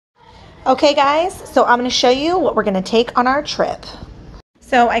Okay guys, so I'm going to show you what we're going to take on our trip.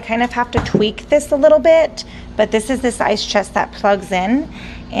 So I kind of have to tweak this a little bit, but this is this ice chest that plugs in.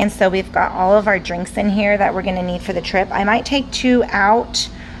 And so we've got all of our drinks in here that we're going to need for the trip. I might take 2 out,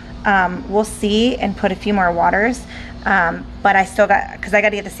 we'll see, and put a few more waters. But I still got, because I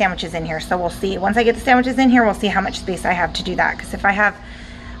got to get the sandwiches in here, so we'll see. Once I get the sandwiches in here, we'll see how much space I have to do that. Because if I have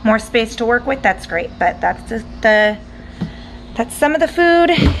more space to work with, that's great. But that's just that's some of the food,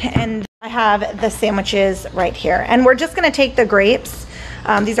 and I have the sandwiches right here. And we're just going to take the grapes.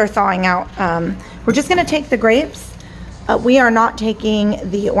 These are thawing out. We're just going to take the grapes. We are not taking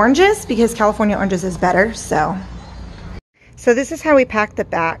the oranges because California oranges is better. So this is how we pack the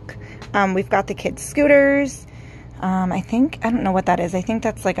back. We've got the kids' scooters. I don't know what that is. I think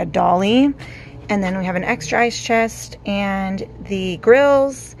that's like a dolly. And then we have an extra ice chest and the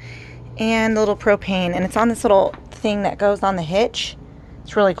grills and the little propane. And it's on this little thing that goes on the hitch.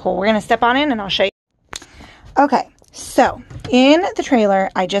 It's really cool. We're going to step on in and I'll show you. Okay, so in the trailer,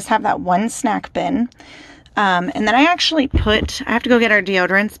 I just have that one snack bin. And then I actually I have to go get our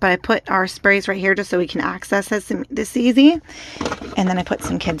deodorants, but I put our sprays right here just so we can access this easy. And then I put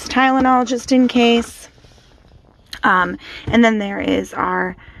some kids' Tylenol just in case. And then there is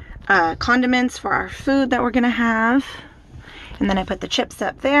our condiments for our food that we're going to have. And then I put the chips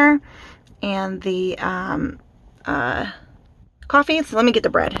up there and the coffee. So let me get the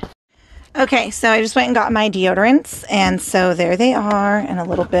bread. Okay, so I just went and got my deodorants, and so there they are, and a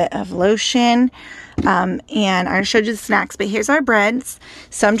little bit of lotion. And I already showed you the snacks, but here's our breads.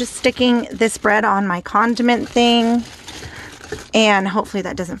 So I'm just sticking this bread on my condiment thing, and hopefully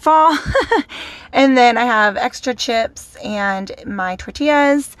that doesn't fall. And then I have extra chips and my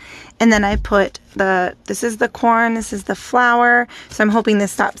tortillas, and then I put this is the corn, this is the flour, so I'm hoping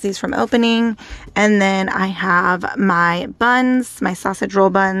this stops these from opening. And then I have my buns, my sausage roll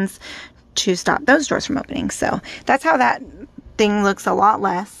buns, to stop those doors from opening. So that's how that thing looks, a lot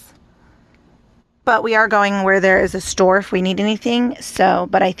less. But we are going where there is a store if we need anything. So,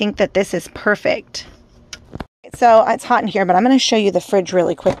 but I think that this is perfect. So it's hot in here, but I'm going to show you the fridge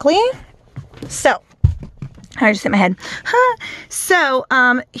really quickly. So I just hit my head. So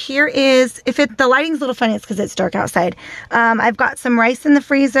here is, the lighting's a little funny, it's because it's dark outside. I've got some rice in the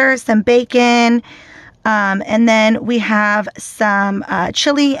freezer, some bacon, and then we have some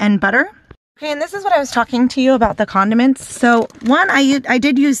chili and butter. Okay, and this is what I was talking to you about the condiments. So one, I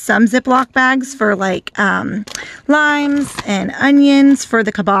did use some Ziploc bags for like limes and onions for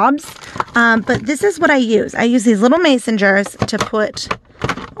the kebabs. But this is what I use. I use these little mason jars to put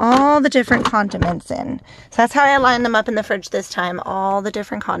all the different condiments in. So that's how I line them up in the fridge this time, all the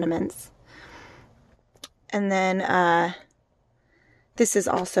different condiments. And then this is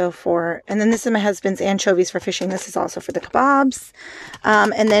also for, and then this is my husband's anchovies for fishing. This is also for the kebabs.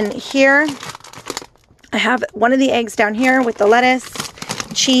 And then here, I have one of the eggs down here with the lettuce,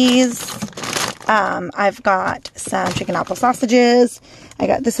 cheese. I've got some chicken apple sausages.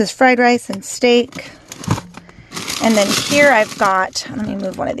 This is fried rice and steak. And then here I've got, let me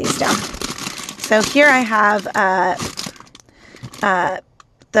move one of these down. So here I have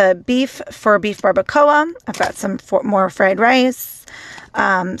the beef for beef barbacoa. I've got some more fried rice.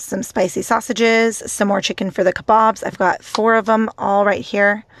 Some spicy sausages, some more chicken for the kebabs. I've got 4 of them all right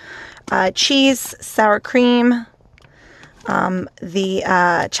here. Cheese, sour cream, the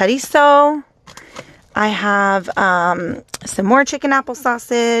chorizo. I have some more chicken apple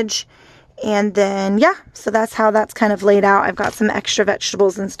sausage. And then, yeah, so that's how that's kind of laid out. I've got some extra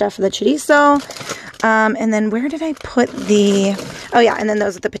vegetables and stuff for the chorizo. And then where did I put oh yeah, and then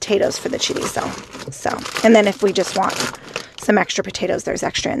those are the potatoes for the chorizo. So, and then if we just want some extra potatoes, there's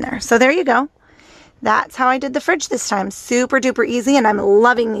extra in there. So there you go. That's how I did the fridge this time. Super duper easy, and I'm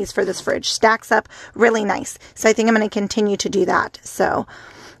loving these for this fridge. Stacks up really nice. So I think I'm going to continue to do that. So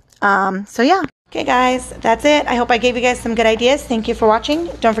yeah. Okay guys, that's it. I hope I gave you guys some good ideas. Thank you for watching.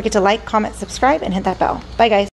 Don't forget to like, comment, subscribe, and hit that bell. Bye guys.